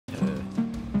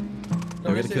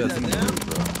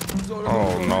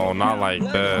Oh no, not like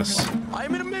this.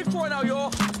 I'm in the mix right now,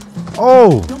 y'all.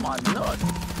 Oh! Come on, nut.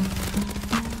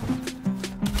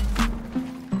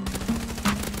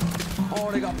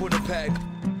 Oh, they got put in the pack.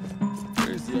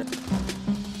 Where's the...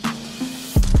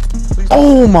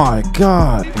 Oh my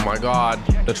god! Oh my god,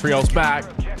 the trio's back.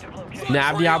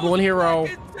 Nahv, Diablo, and Hero.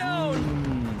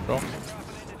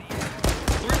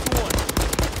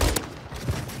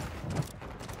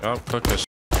 Oh, cook this.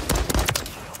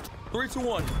 3, 2,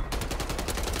 1.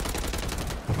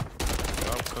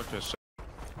 Oh, cook this.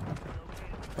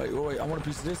 Wait. I want a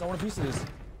piece of this.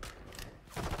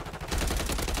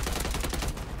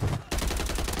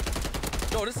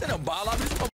 Yo, this ain't a bot lobby.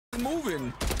 This is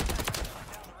moving.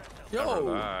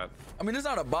 Yo, I mean, it's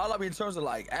not a bot lobby in terms of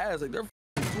like ads. Like they're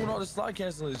doing all this slide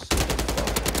canceling shit.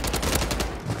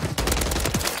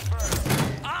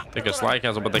 They can slide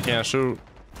cancel, but they can't shoot.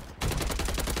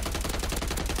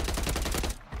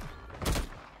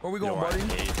 Where we going, buddy? I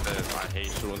hate this. I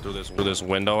hate shooting through this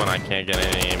window, and I can't get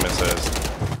any aim assist.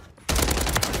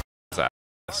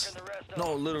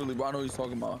 No, literally, bro. I know what he's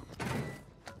talking about.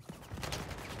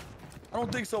 I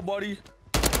don't think so, buddy.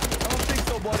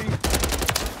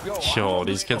 Yo,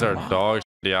 these kids are dogs,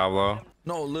 Diablo.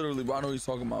 No, literally, bro. I know what he's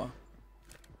talking about.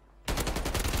 I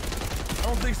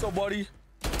don't think so, buddy.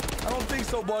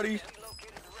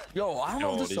 Yo, I don't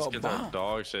know if this these kids are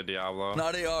dog shit, Diablo. No,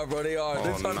 they are, bro. They are.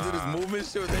 They're trying to do this movement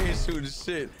shit. They ain't shooting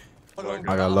shit.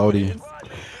 I got Lodi.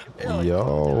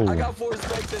 Yo. I got 4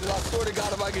 spectators. I swear to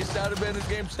God, if I get shouted by in this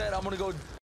game chat, I'm gonna go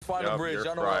find a bridge.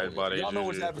 Y'all know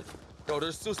what's happening. Yo,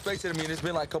 there's still spectating me, and it's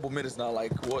been like a couple minutes now.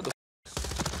 Like, what the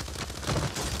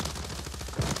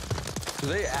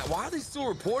why are they still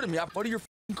reporting me? Buddy, you're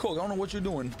f***ing cook. I don't know what you're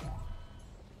doing.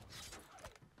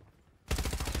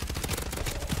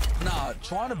 Nah,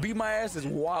 trying to beat my ass is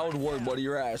wild work, buddy.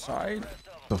 Your ass, all right?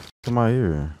 The f am I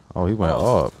here? Oh, he went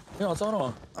up. Yo, turn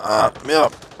on. Me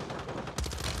up.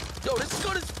 Yo, this is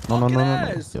good as No.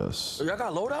 ass. Yes. Y'all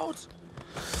got loadouts?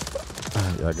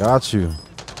 I got you.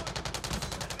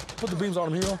 Put the beams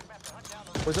on him, Hero.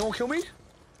 Wait, they won't kill me?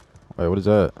 Wait, what is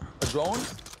that? A drone?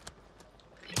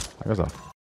 I got a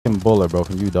f***ing bullet, bro.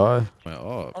 Can you die? Went up.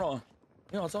 Hold on.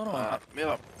 Yo, turn on. Me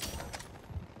up.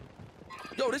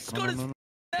 Yo, this is good as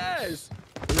ass.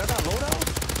 Y'all got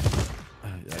loadouts? I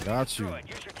got you.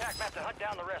 Use your tac map to hunt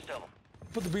down the rest of them.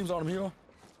 Put the beams on him, Hero.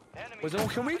 Wait, they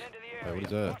won't kill me? Wait, what is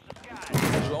that?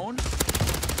 A drone?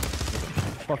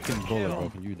 Fucking bullet, bro.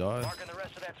 Can you die? Marking the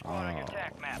rest of that squad on your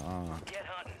tac map. Get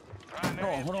hunting.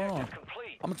 Hold on.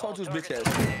 I'm gonna talk to his bitch ass.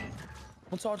 Hold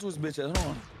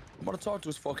on. I'm gonna talk to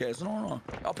his fuck ass. Hold on.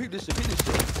 I'll peep this shit.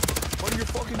 What are you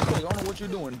fucking cook? I don't know what you're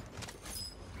doing.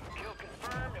 Kill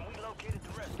confirmed and we located the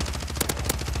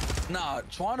rest. Nah,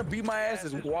 trying to beat my ass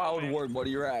is wild work,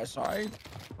 buddy. Your ass, alright?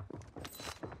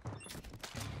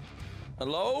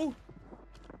 Hello?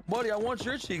 Buddy, I want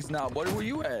your cheeks now, buddy. Where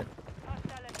you at?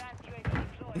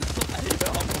 Yo,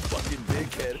 I'm a fucking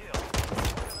dickhead.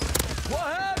 What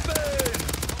happened?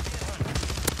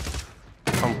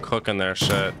 I'm cooking their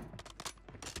shit.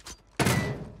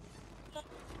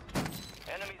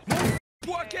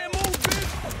 Boy, I can't move,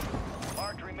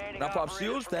 bitch. Now pop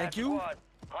shields, thank you.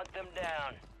 Hunt them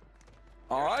down.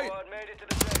 All right. Made it to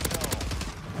the safe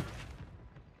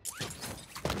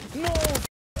zone. No,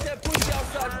 that pussy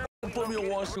outside put me on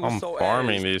one shoe. I'm So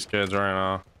farming these kids right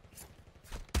now.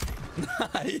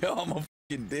 Yo, I'm a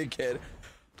fucking dickhead.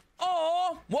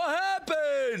 Oh, what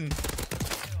happened?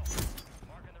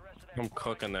 I'm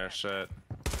cooking their shit.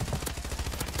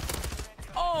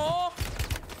 Oh,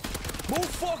 move,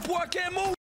 fuck, boy, I can't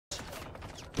move.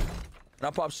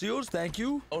 Now pop shields, thank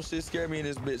you. Don't shit scare me in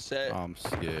this bitch, chat. I'm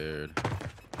scared.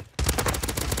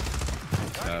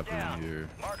 What's happening here?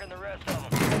 Marking the rest of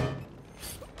them.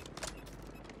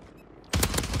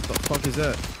 What the fuck is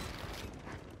that?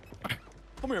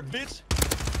 Come here, bitch.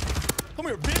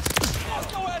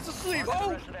 Fuck your ass asleep,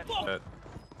 oh. Fuck.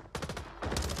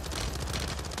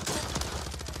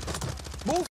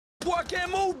 Move, boy, I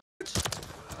can't move, bitch.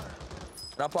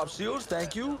 Now pop shields,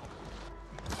 thank you.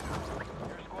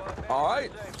 All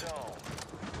right.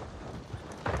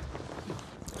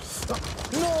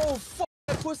 No, fuck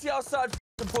that pussy outside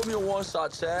and put me a one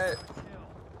shot, Chad.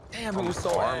 Damn, it was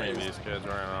so Farming ass. these kids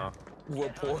right now.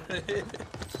 Reported.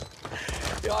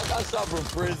 Yo, I got shot from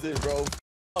prison, bro.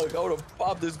 Fuck, I would've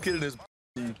popped this kid in his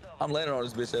pussy. I'm landing on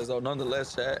this bitch ass though,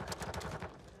 nonetheless, Chad.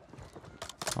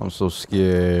 I'm so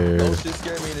scared. Don't shit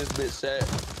scare me in this bitch, Chad.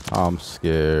 I'm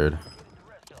scared.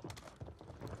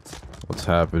 What's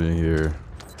happening here?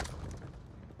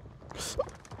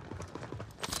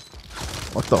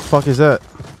 What the fuck is that?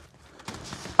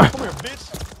 Come here, bitch.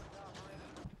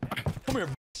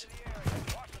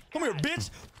 Come here, bitch.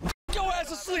 Your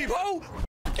ass asleep, ho.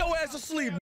 Your ass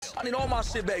asleep. I need all my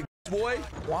shit back, boy.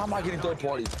 Why am I getting third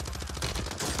party?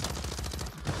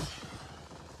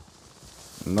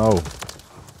 No.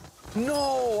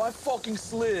 No, I fucking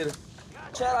slid.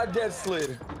 Chad, I dead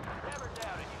slid.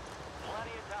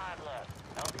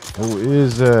 Who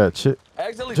is that? Chick. I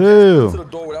accidentally Chill. to the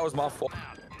door. That was my fault.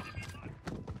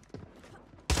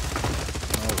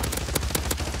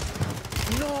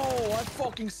 No, I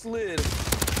fucking slid.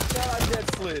 Chad, I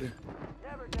dead slid.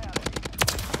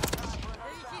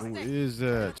 Who is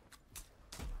that?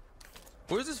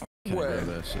 Where's this Can't way? grab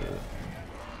that shit.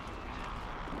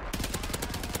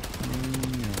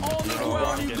 On the Oh, ground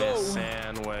I'm you getting go.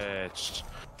 sandwiched.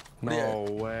 No Yeah.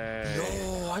 way.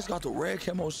 Yo, I just got the red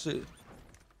camo shit.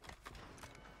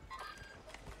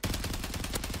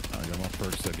 I got my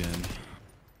perks again.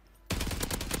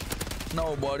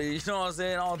 No, buddy. You know what I'm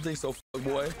saying? I don't think so,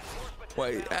 boy.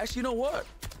 Wait, actually, you know what?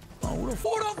 Oh, who the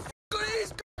fuck are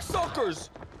these suckers?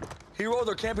 Hero,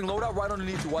 they're camping loadout right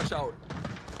underneath you. Watch out.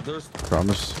 There's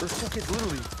two kids,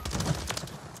 literally.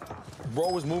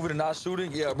 Bro was moving and not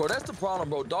shooting. Yeah, bro, that's the problem,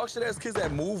 bro. Dog shit ass kids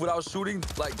that move without shooting,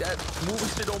 like that moving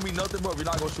shit don't mean nothing, bro. If you're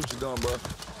not gonna shoot, you're done, bro.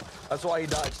 That's why he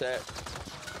died, chat.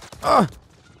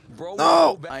 Bro,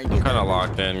 no. I'm kind of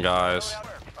locked in, guys.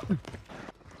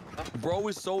 Bro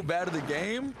is so bad at the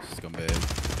game.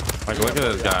 Scumbag. Like, look at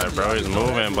this guy, bro. He's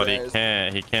moving, but he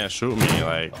can't shoot me.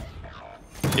 Like,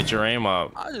 get your aim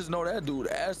up. I just know that dude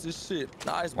ass this shit.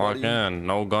 Nice, Lock buddy. in,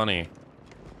 no gunny.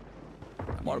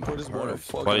 I'm gonna put this boy in a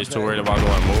fucking But he's too bag. worried about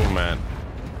going movement.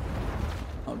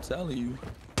 I'm telling you. You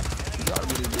gotta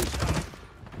be this bitch.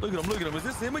 Look at him, look at him. Is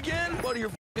this him again? Buddy, your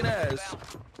fucking ass.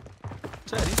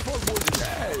 Chad, these fuck boys is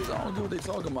ass. I don't know what they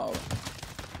talking about.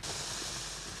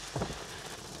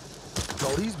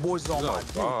 Yo, these boys is on my dick.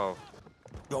 Above.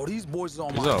 Yo, these boys is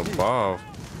on He's my dick. above.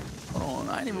 Hold on,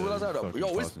 I didn't even realize that. fucking Yo,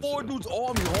 it's tossing 4 shit. dudes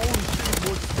on me. Holy shit, these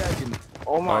boys is stacking.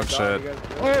 Oh my Dog god. shit.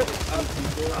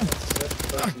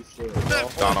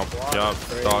 Got him. Yup.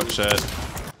 Dog shit.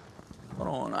 Hold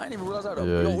on, I didn't even realize that. Yeah,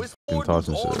 Yo, you it's fucking 4 dudes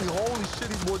tossing on shit. me. Holy shit,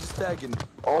 these boys is stacking.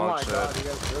 Oh Dog my shit. god, you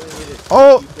guys really need to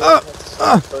Oh,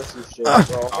 pussy shit, bro. get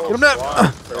him down.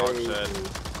 Dog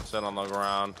shit. Sit on the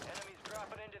ground.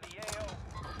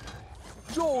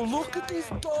 Yo, look at these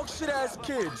dog shit ass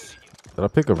kids. Did I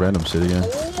pick a random shit again?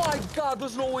 Oh my god,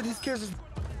 there's no way these kids is.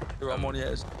 Here, I'm on your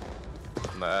ass.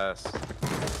 In the S.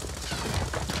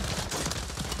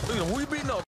 Look at him, who you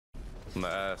beating up? In the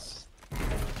S.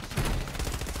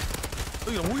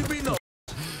 Look at him, who you beating up?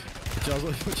 Nah, who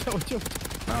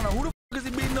the fuck is he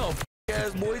beating up?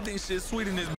 Ass boy, he thinks shit sweet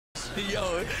in this bitch.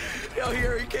 Yo,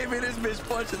 here he came in this bitch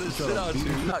punching the shit out you.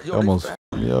 Nah, yo, Almost. they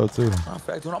Yo, too. Nah,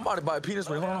 fact, dude, I'm about to buy a penis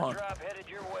ring. Hold on.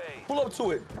 Pull up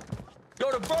to it. Yo,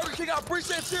 the Burger King, I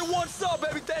appreciate tier 1 sub,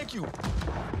 baby. Thank you.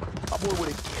 My boy with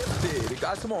a gifted.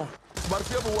 Guys, come on. I'm about to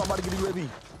see I'm about to get a UAV.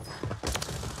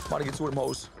 I'm about to get to them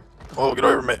hoes. Oh, get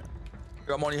over me.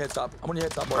 Here, I'm on your head top. I'm on your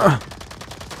head top, boy.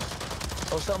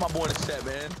 Oh, shout out my boy in the chat,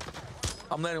 man.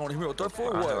 I'm landing on the hero. Third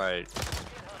floor or what?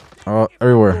 Like,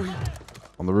 Everywhere.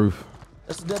 On the roof.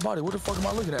 That's the dead body. What the fuck am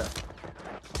I looking at?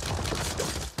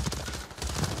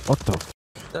 What the f?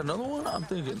 Is that another one? I'm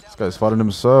thinking. This guy's fighting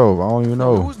himself. I don't even Who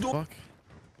know. was doing?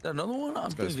 Is that another one? I'm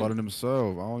This guy's thinking. fighting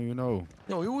himself. I don't even know.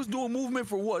 Yo, he was doing movement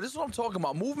for what? This is what I'm talking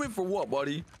about. Movement for what,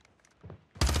 buddy?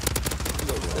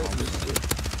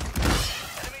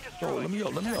 Yo, let me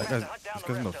up. Let me up. This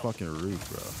guy's on the fucking roof,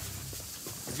 bro.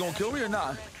 He's gonna kill me or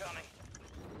not?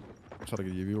 I'm trying to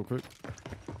get you real quick.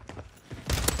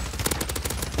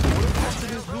 Where the fuck did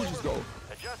this dude just go?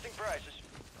 Adjusting prices.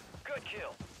 Good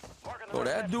kill. Yo,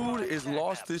 that dude is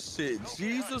lost his shit.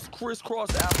 Jesus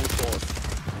crisscross applesauce.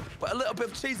 But I let up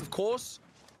have chase, of course.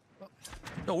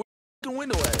 Yo, where the fucking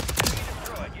window at?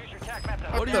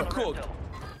 What are you cooked?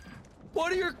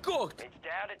 What are you cooked? It's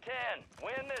down to 10.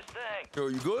 Win this thing. Yo,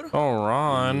 you good? don't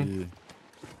run.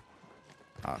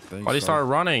 Yeah. I think Why'd he so. start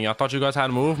running? I thought you guys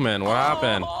had movement. What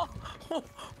happened?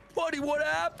 Buddy, what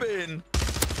happened?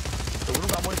 So we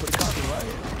don't got money for the costume, right?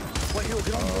 Wait, yo,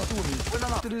 get on the bus with me.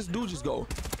 Where did this dude just go?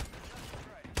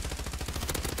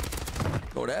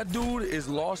 Yo, that dude is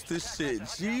lost his shit.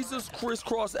 Jesus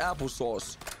crisscross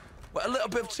applesauce. But I let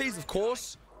up have chase, of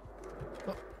course.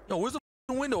 Yo, where's the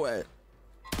fucking window at?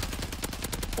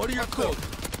 What are you cooked?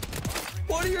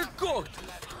 What are you cooked?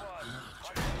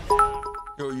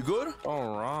 Yo, you good?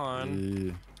 Don't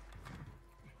run.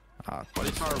 Yeah. Why'd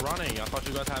he start running? I thought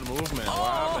you guys had movement.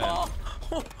 What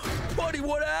happened? Buddy,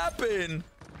 what happened?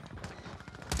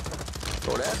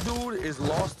 Yo, that dude is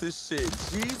lost his shit.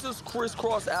 Jesus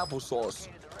crisscross applesauce.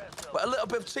 But I let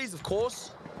up have chase, of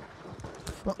course.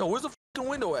 Yo, where's the fucking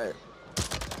window at?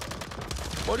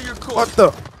 Buddy, you're cooked. What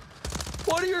the?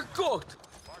 Buddy, you're cooked.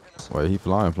 Wait, he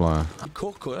flying.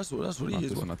 Cook. That's what he Not is.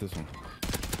 this one, not this one.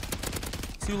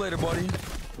 See you later, buddy.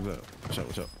 What's up?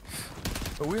 Watch out.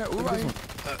 But we're right here.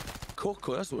 Cook.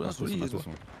 That's what he is. This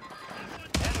one.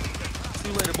 See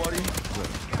you later, buddy.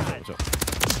 Watch out.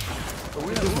 But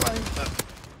we're right here.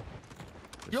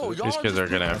 Yo, y'all. These kids are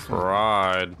getting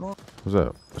fried. What's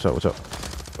up? Watch out.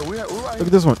 But we're right Look here.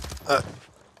 at this one.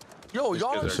 Yo, These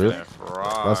y'all. kids are Shit. getting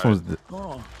fried. Last one's.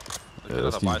 Oh, Yeah,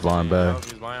 this keeps flying back.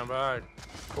 He's flying back.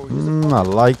 I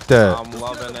like that. I'm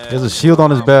loving it. There's a shield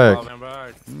on his back. I'm loving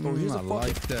back. here's a I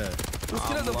like that. this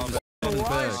kid has a loving fucking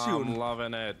riot shield. I'm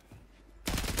loving it.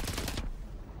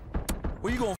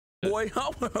 Where you going, boy?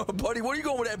 Buddy, where you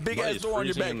going with that big ass Buddy's door on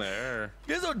your freezing back? in the air.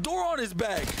 There's a door on his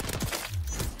back.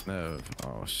 No.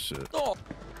 Oh shit. Oh,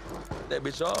 that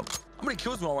bitch up. How many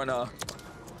kills we on right now?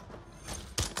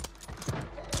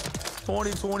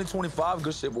 20, 25.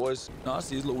 Good shit, boys. Nah, I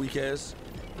see his little weak ass.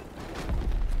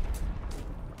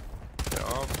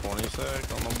 Yeah,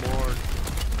 26 on the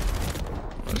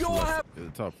board. Yo, I have. The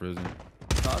top prison.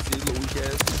 Nah, I see his little weak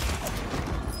ass.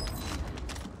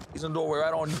 He's in the doorway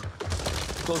right on.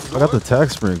 Close the door. I got the tag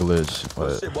spring glitch.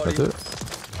 But shit, buddy. that's it.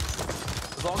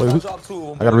 As long Wait, as I who- drop 2 of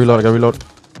them. I gotta reload.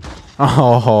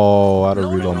 Oh, I gotta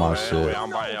reload my no, shit. Wait,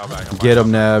 I'm buying y'all back. Get him,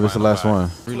 Nahv. It's the last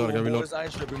one. Reload, I gotta reload. Boys, I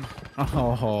ain't tripping.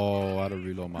 Oh, I gotta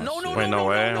reload my No, shit. no, Wait, no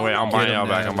way. Wait, I'm buying y'all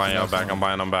back. I'm buying y'all back. I'm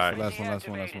buying them back. Last one.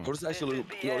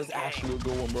 Yo, this actually a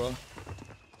good one, bro.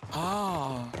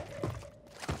 Ah.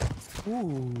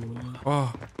 Ooh.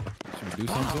 Oh. Should we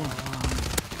do something?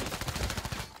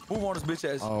 Move on this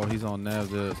bitch ass. Oh, he's on Nahv.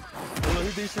 Look, he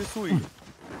thinks shit sweet.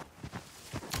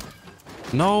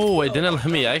 No, it didn't let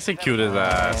me execute his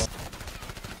ass.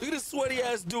 Look at this sweaty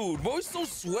ass dude. Bro, he's so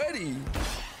sweaty.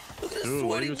 Look at this Dude,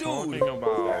 what are sweaty you dude. talking I thought it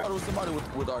about? was somebody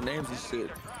with our names and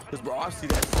shit. Cause bro, I've seen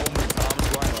that so many times.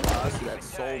 Bro, I ain't gonna lie, I see that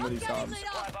so many times.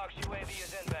 Fly box UAV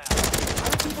is inbound. How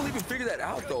do people even figure that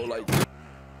out though? Like,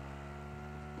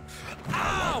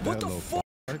 ah, what the fuck?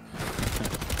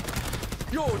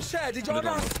 Yo, Chad, did y'all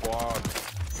not?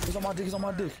 He's on my dick. He's on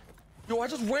my dick. Yo, I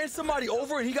just ran somebody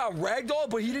over and he got ragdolled,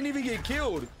 but he didn't even get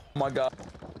killed. Oh my god.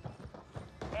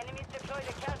 Enemies deploy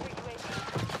the counter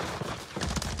UAV.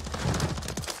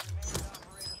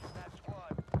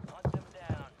 Hunt them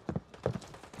down.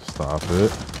 Stop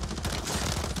it.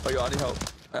 Oh, yo, I need help.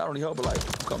 I don't need help, but like,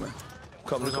 I'm coming.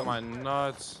 Look at my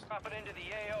nuts. Drop it into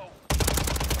the AO.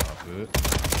 Stop it.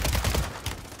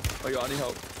 Oh, yo, I need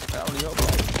help. I don't need help, but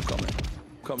like, I'm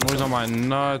coming. Where's on my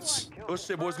nuts? Good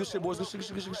shit, boys. Good shit, boys. Good shit.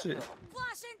 Good shit.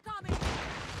 Flash incoming.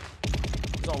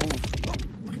 He's on roof.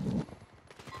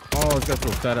 Oh, it's got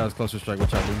through a fat ass cluster strike.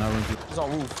 Watch out, do not run through. He's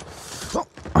on roof.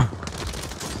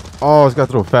 Oh, it's got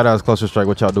through a fat ass cluster strike.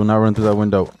 Watch out. Do not run through that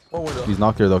window. What window? He's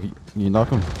knocked here though. You knock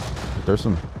him. There's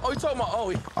some. Oh, you talking about? Oh,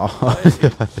 he. Oh,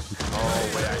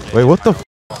 Hey. wait, what the?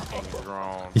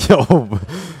 Drone. Yo.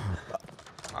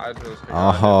 I just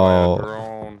Oh.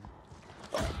 drone.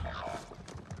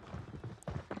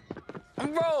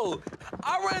 Bro,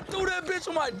 I ran through that bitch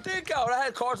with my dick out. I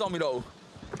had cards on me though.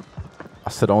 I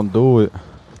said don't do it.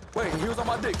 Wait, he was on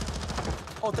my dick.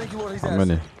 Oh, thank you, Lord. He's How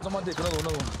many? He's on my dick. Another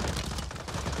one.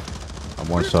 I'm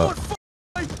one shot.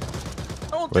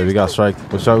 Wait, We got strike.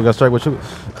 What shot? We got strike. What shot?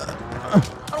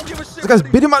 I don't give a shit. This guy's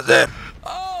buddy. beating my shit.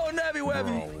 Oh, Nabby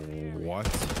Wabby. What?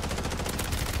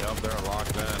 Yep, they're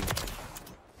locked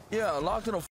in. Yeah, locked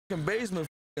in a fucking basement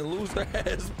and lose their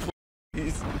ass.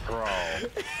 Please. Bro.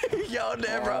 Yo,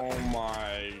 Deborah. Oh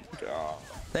my god.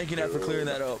 Thank you, Nat, for clearing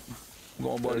that up. I'm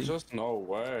going, buddy. There's just no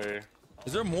way.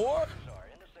 Is there more?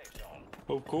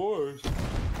 Of course.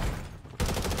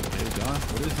 Hey, John,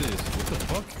 what is this? What the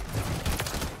fuck?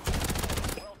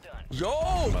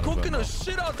 Yo, cooking the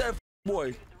shit out that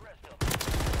boy.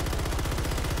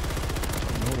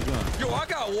 Hold a gun. Yo, I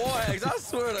got wall hags. I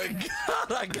swear to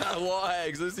God, I got wall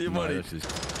hags. Let's see your money. That's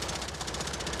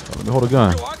just- Let me hold a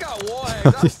gun. Yo, I got wall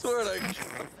hags. I swear to God,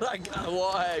 I got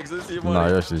wall hags. Let's see your money. Nah,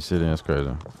 you're actually shitting. That's crazy.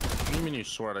 What do you mean you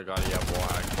swear to God you have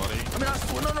black, buddy? I mean, I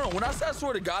swear, no. When I say I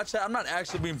swear to God, chat, I'm not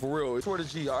actually being for real. I swear to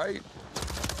G, all right?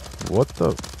 What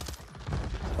the?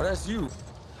 Oh, that's you.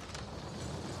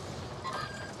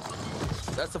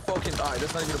 That's a fucking, all right,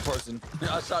 that's not even a person.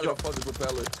 I shot at a fucking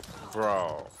propeller.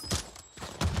 Bro.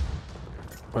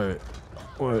 Wait.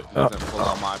 Doesn't pull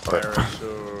out my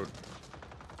parachute.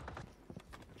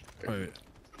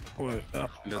 Wait.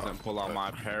 Doesn't pull out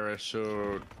my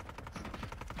parachute.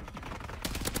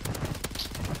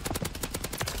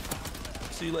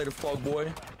 See you later, fuck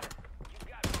boy.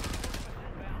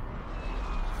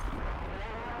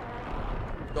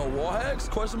 Yo, wall hacks?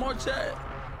 Question mark chat.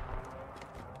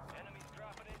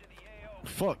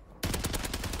 Fuck.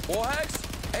 Wall hacks?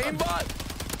 Aimbot?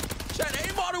 Chat,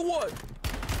 aimbot or what?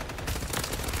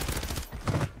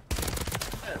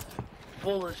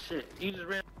 Full of shit. He just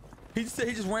ran. He just said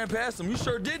he just ran past him. You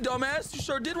sure did, dumbass. You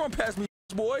sure did run past me,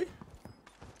 boy.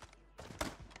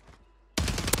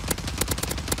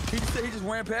 He just said he just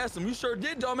ran past him. You sure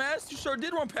did, dumbass. You sure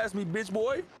did run past me, bitch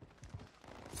boy.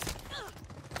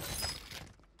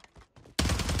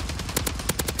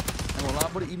 I'm gonna lie,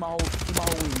 buddy. Eat my whole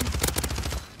weed.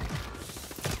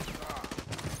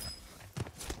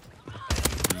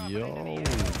 Yo. I ain't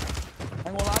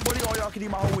gonna lie, buddy. All y'all can eat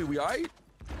my whole weed, alright?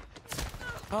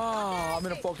 Ah, I'm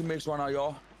in a fucking mix right now,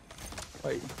 y'all.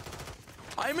 Wait.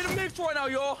 I'm in a mix right now,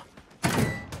 y'all.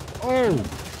 Oh.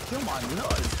 Kill my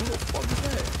nuts. Who the fuck is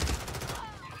that?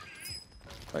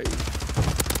 Wait.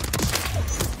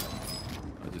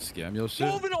 I just scam your shit.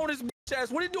 Moving on this bitch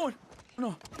ass. What are you doing?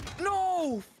 No.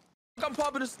 No. I'm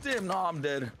popping a stem. Nah, I'm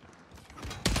dead.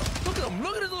 Look at him.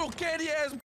 Look at this little candy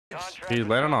ass. He's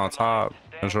landing on top.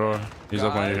 I'm sure. He's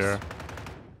up on you here.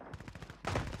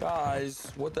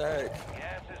 Guys, what the heck?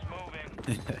 Gas is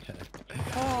moving.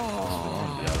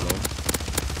 Oh.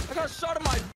 I got shot in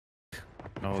my.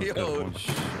 No, it's got one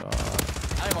shot.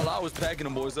 I ain't gonna lie, I was packing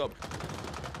them boys up.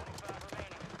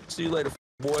 See you later,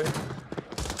 boy.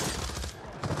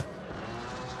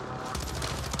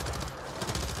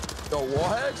 Yo, wall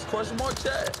hacks? Question mark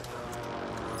chat.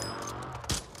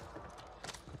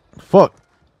 Fuck.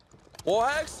 Wall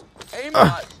hacks?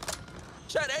 Aimbot.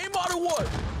 Chat, aimbot or what?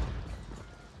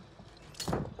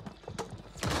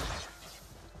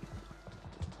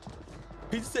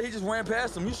 He just said he just ran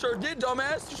past him. You sure did,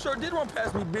 dumbass. You sure did run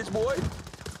past me, bitch boy.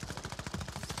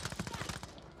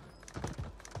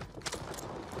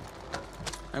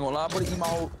 I ain't gonna lie, buddy.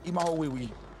 Eat my whole wee-wee.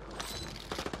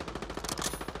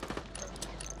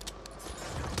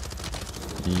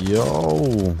 Yo. I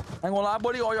ain't gonna lie,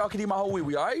 buddy. All y'all can eat my whole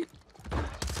wee-wee, alright?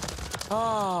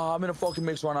 Ah, I'm in a fucking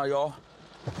mix right now, y'all.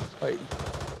 Wait.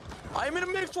 I'm in a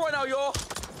mix right now, y'all.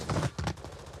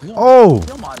 Oh.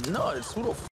 Kill my nuts. Who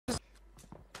the f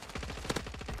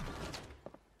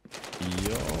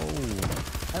Yo. I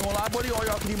ain't gonna lie, buddy. All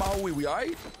y'all can eat my whole wee-wee,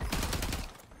 alright?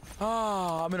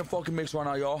 Ah, I'm in a fucking mix right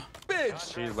now, y'all.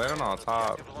 Bitch. He's landing on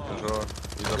top. I'm sure.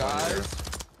 He's up on you here.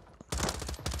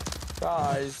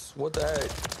 Guys, what the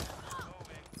heck?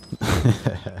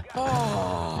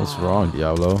 Oh, What's wrong,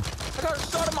 Diablo? I got a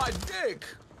shot in my dick.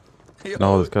 Yo,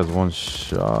 No, this guy's one I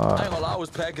shot. ain't gonna lie, I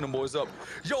was packing them boys up.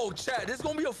 Yo, chat, this is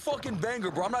gonna be a fucking banger,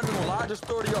 bro. I'm not even gonna lie, just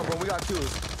 30 up, bro. We got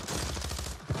kills.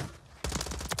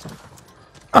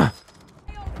 What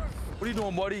are you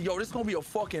doing, buddy? Yo, this is gonna be a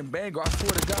fucking banger. I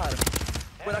swear to God.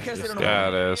 But I can't say that no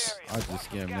Yeah, more. it is. I just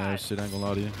scammed that shit. I ain't gonna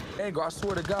lie to you. Banger, I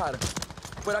swear to God.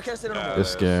 But I can't say that no more.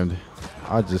 Just scammed.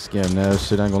 I just scammed that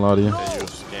shit. I ain't gonna lie to you. Hey, you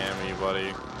scam me,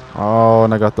 buddy. Oh,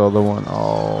 and I got the other one.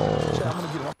 Oh. Chat, I'm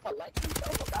gonna get him.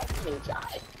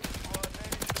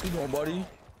 What you doing, buddy?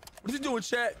 What you doing,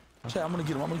 chat? Chat, I'm gonna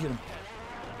get him. I'm gonna get him.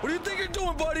 What do you think you're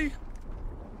doing, buddy?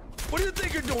 What do you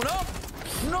think you're doing, up?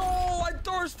 No, I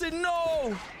thirsted.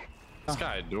 No. What's this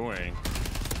guy doing?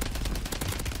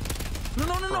 No.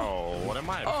 Bro, what am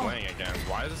I playing against?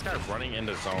 Why is this guy running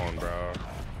into zone, bro?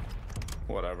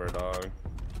 Whatever, dog.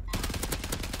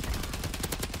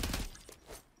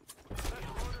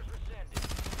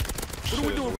 What are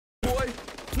we doing, boy?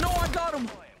 No, I got him.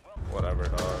 Whatever,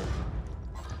 dog.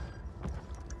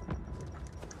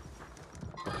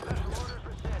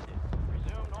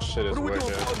 Shit is What are we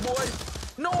doing, wicked. boy?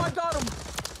 No, I got him.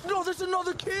 No, there's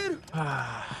another kid.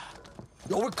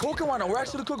 Yo, we're cooking right now. We're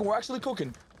actually cooking. We're actually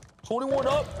cooking. 21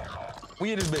 up.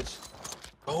 We in this bitch.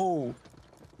 Oh.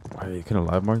 Wait, you couldn't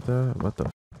live mark that? What the?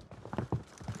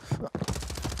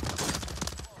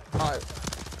 All right.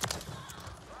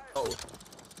 Oh.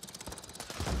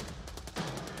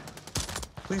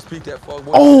 Please peek that fuck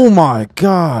boy. Oh my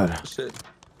God. Shit.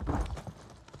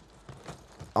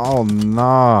 Oh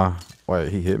nah. Wait,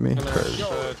 he hit me?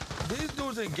 Yo, these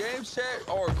dudes in game chat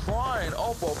are crying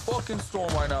off a fucking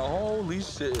storm right now. Holy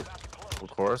shit. Of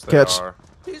course they Catch. are.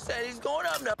 He said he's going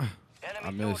up now.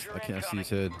 I missed. I can't see his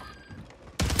head.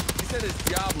 He said it's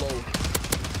Diablo.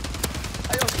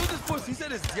 Hey, yo, shoot this pussy. He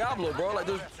said it's Diablo, bro. Like,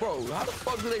 bro, how the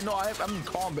fuck do they know? I'm in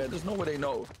combat. There's no way they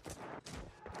know.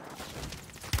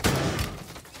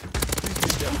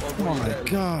 Oh my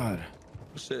God.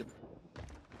 Shit.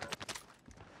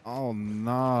 Oh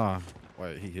nah.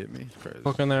 Wait, he hit me? Crazy.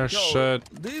 Fucking their Yo,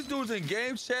 shit. these dudes in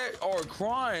game chat are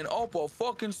crying up a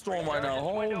fucking storm right now.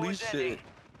 Holy shit.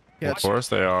 Of course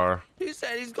they are. He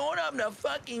said he's going up the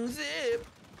fucking zip.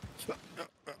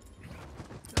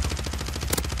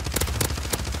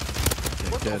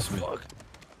 What the Catch me. fuck?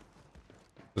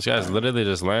 This guy's literally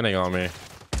just landing on me.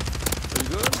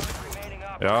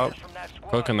 Yup.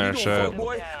 Cooking their shit.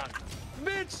 Boy.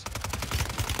 Bitch.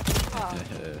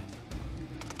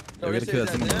 Yo, get a kill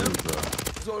some of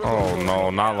bro. Oh no,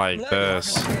 not like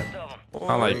this.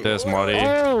 Not like this, Marty.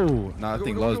 Oh! Nah, I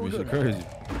think loves me. Shit crazy.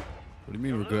 What do you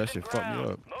mean we're good? That shit fucked me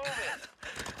up.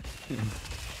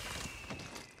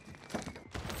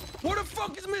 Where the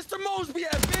fuck is Mr. Mosby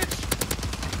at, bitch?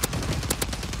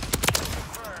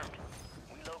 Confirmed.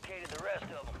 We located the rest of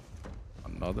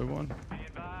them. Another one? Be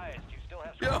advised, you still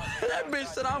have Yo, that bitch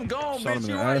said I'm gone, Shot him bitch. in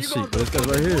You the right? ass You cheek, gonna but this guy's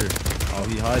right here. Oh,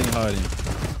 he hiding.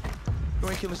 You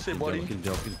ain't killing shit, buddy. Get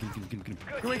him.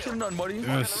 You ain't killing nothing, buddy.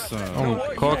 Yes, son. You know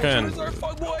what? You cooking. gonna shoot his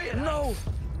fuck boy? No.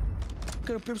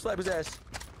 Gonna pimp slap his ass.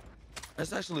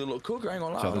 That's actually a little cooker. I ain't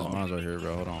gonna lie. Shot this mine's right here,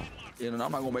 bro. Hold on. Yeah, no,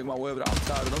 I'm not gonna make my way, but I'm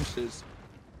tired of them shits.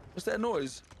 What's that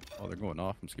noise? Oh, they're going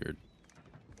off. I'm scared.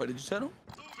 Wait, did you set him?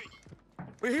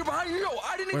 Wait, here behind you. Yo,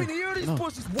 I didn't even hear these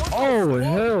pussies. What the Oh, fuck?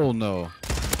 hell no.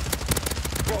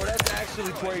 Bro, that's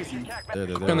actually crazy.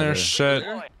 Cooking their shit.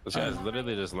 This guy's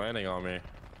literally just landing on me.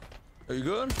 Are you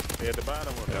good? At the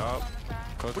bottom of Yup.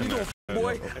 What Cooking you their doing, shit.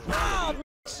 boy? Ah,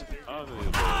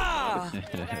 ah.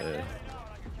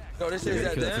 Yo, this is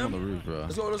that Kill him on the damn. roof, bro.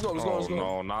 Let's go, let's go, let's go, Oh let's go.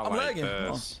 no, not I'm like lagging.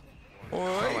 this. Oh,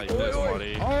 Not wait, like wait, this, wait.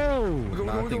 Marty. Oh! go,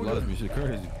 Nah, I go, think go, loves go. me. Shit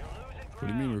crazy. What do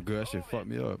you mean we're good? That shit fucked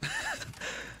me up.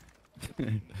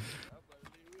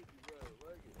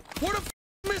 Where the f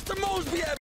Mr. Mosby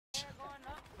at?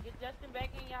 Get Justin back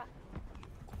in y'all.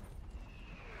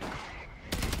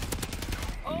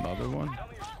 Another one?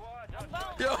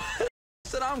 Yo,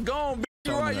 said I'm gone, bitch.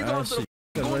 You Shot him right, in you the going ass to the cheek.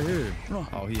 That's right here. No.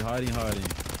 Oh, he hiding.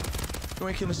 You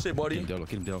ain't killing shit, buddy. Get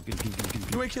him down. Get him.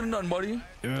 You ain't killing nothing, buddy.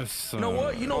 Yes, son. You know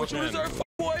what? You know what you deserve, f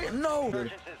boy? No.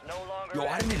 Resurgence is no longer Yo,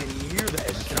 I didn't even hear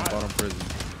that shit. Bottom prison.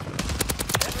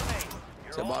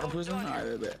 Is that bottom prison?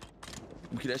 Alright, bet.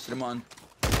 Keep that shit in mind.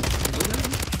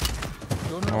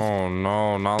 Oh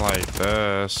no, not like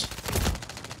this.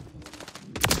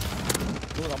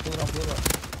 Pull it up.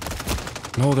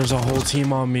 No, there's a whole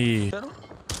team on me.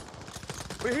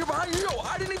 Wait, here behind you. Yo,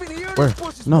 I didn't even hear Where? these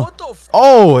pussies. No. What the f?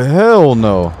 Oh, hell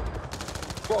no.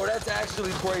 Bro, that's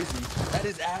actually crazy. That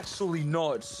is actually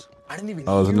nuts. I didn't even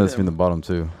I was hear in this in them. the bottom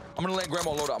too. I'm gonna let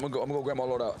grandma load out. I'm gonna go grandma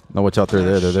load out. No, watch out.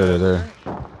 They're there.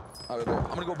 Alright, bet. I'm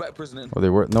gonna go back prison then. Oh, they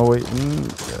were. No, wait. Yeah,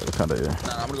 they're kind of here.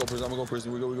 Nah, I'm gonna go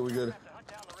prison. We good.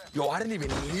 Yo, I didn't even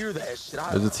hear that shit.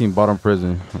 There's a team bottom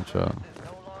prison. Watch out.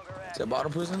 Is that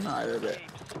bottom prison? Alright, bet.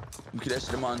 Keep that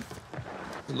shit in mind.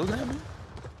 You looking at me?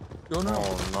 Yo, no.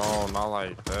 Oh no, not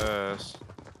like this.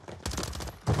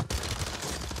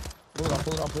 Pull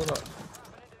it up.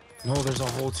 No, there's a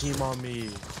whole team on me.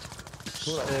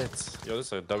 Pull it up. Shit. Yo, this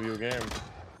is a W game.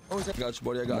 Oh, I got you,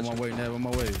 buddy. I I'm got on you. my way, Nahv. On my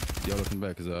way. Y'all looking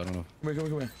back, cause I don't know. Come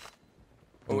here.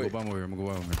 I'm gonna go by my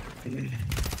way.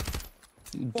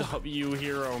 W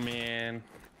hero, man.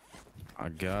 I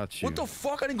got you. What the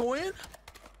fuck? I didn't go in?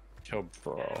 Yo,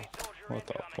 bro. What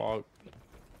the fuck?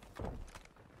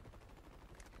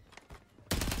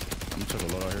 I'm trying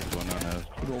to load out here. What's going on, Nahv?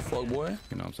 You doing fuck, boy?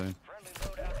 You know what I'm saying?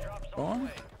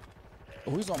 On?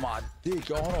 Oh, he's on my dick,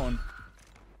 y'all. Hold on.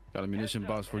 Got a munition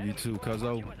box for you too,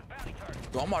 cuzzo.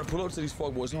 Yo, I'm about to pull up to these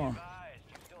fuck boys, huh?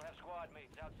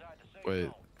 Wait,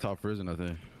 top prison, I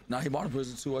think. Nah, he bought a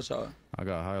prison too. Watch out. I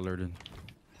got high alerted.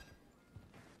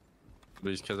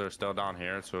 These kids are still down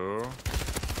here too.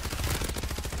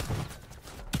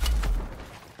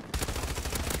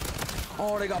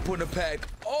 Oh, they got put in the pack.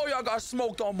 Oh, y'all got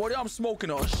smoked on, boy. I'm smoking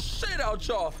the shit out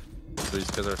y'all. These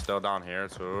kids are still down here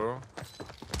too.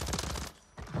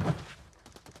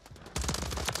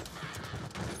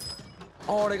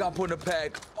 Oh, they got put in the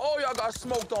pack. Oh, y'all got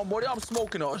smoked on, boy. I'm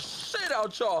smoking the shit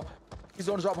out y'all. He's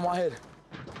gonna drop on my head.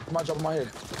 He might drop on my head.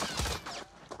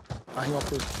 Nah, he gonna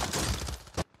push.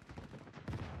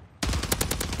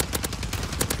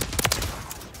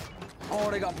 Oh,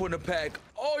 they got put in the pack.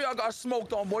 Oh, y'all got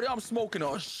smoked on, boy. I'm smoking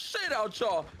the shit out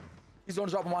y'all. He's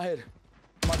gonna drop on my head.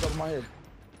 He might drop on my head.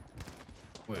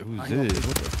 Wait, who's this?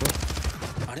 What the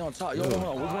fuck? I didn't on top. Yo, hold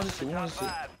on. Which one is this shit?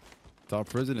 Top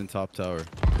prison and top tower.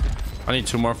 I need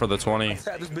 2 more for the 20.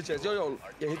 Tap this bitch ass. Yo.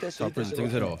 Yeah, hit that shit. Top prison. Take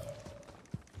his head off.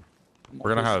 We're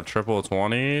gonna have triple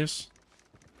 20s.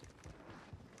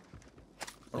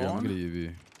 Yeah, I'm gonna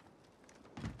UV.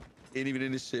 Ain't even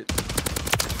in this shit.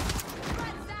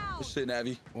 This shit,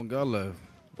 Nahv. One guy left.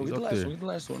 Go He's get the up last there. one. Get the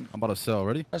last one. I'm about to sell.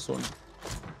 Ready? Last one.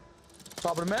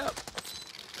 Top of the map.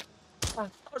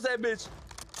 Where's that bitch?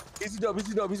 Easy dub.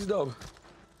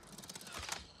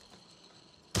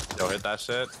 Yo, hit that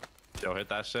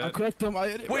shit. I cracked him. I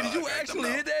hit it. Wait, did you actually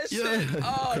hit that shit? Yeah.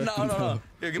 Oh, no.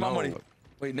 Here, get my No. money.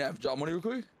 Wait, Nahv, drop money real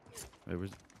quick. Wait,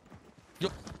 where's... Yo,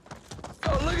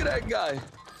 look at that guy.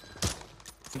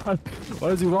 Why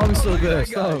does he want me so Look at bad? that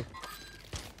Stop.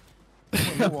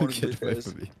 You wanted Get to away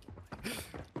face. from me.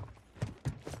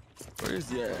 Where is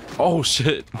he at? Oh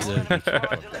shit.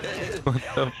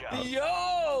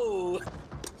 Yo!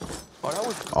 Oh, that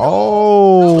was.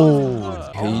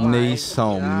 Oh, Oh he my needs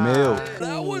some milk.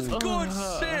 That was good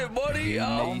shit, buddy.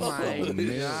 Oh my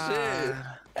shit.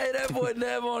 Hey, that boy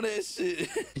Nahv on that shit.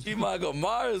 He Michael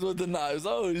Myers with the knives.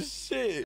 Oh shit.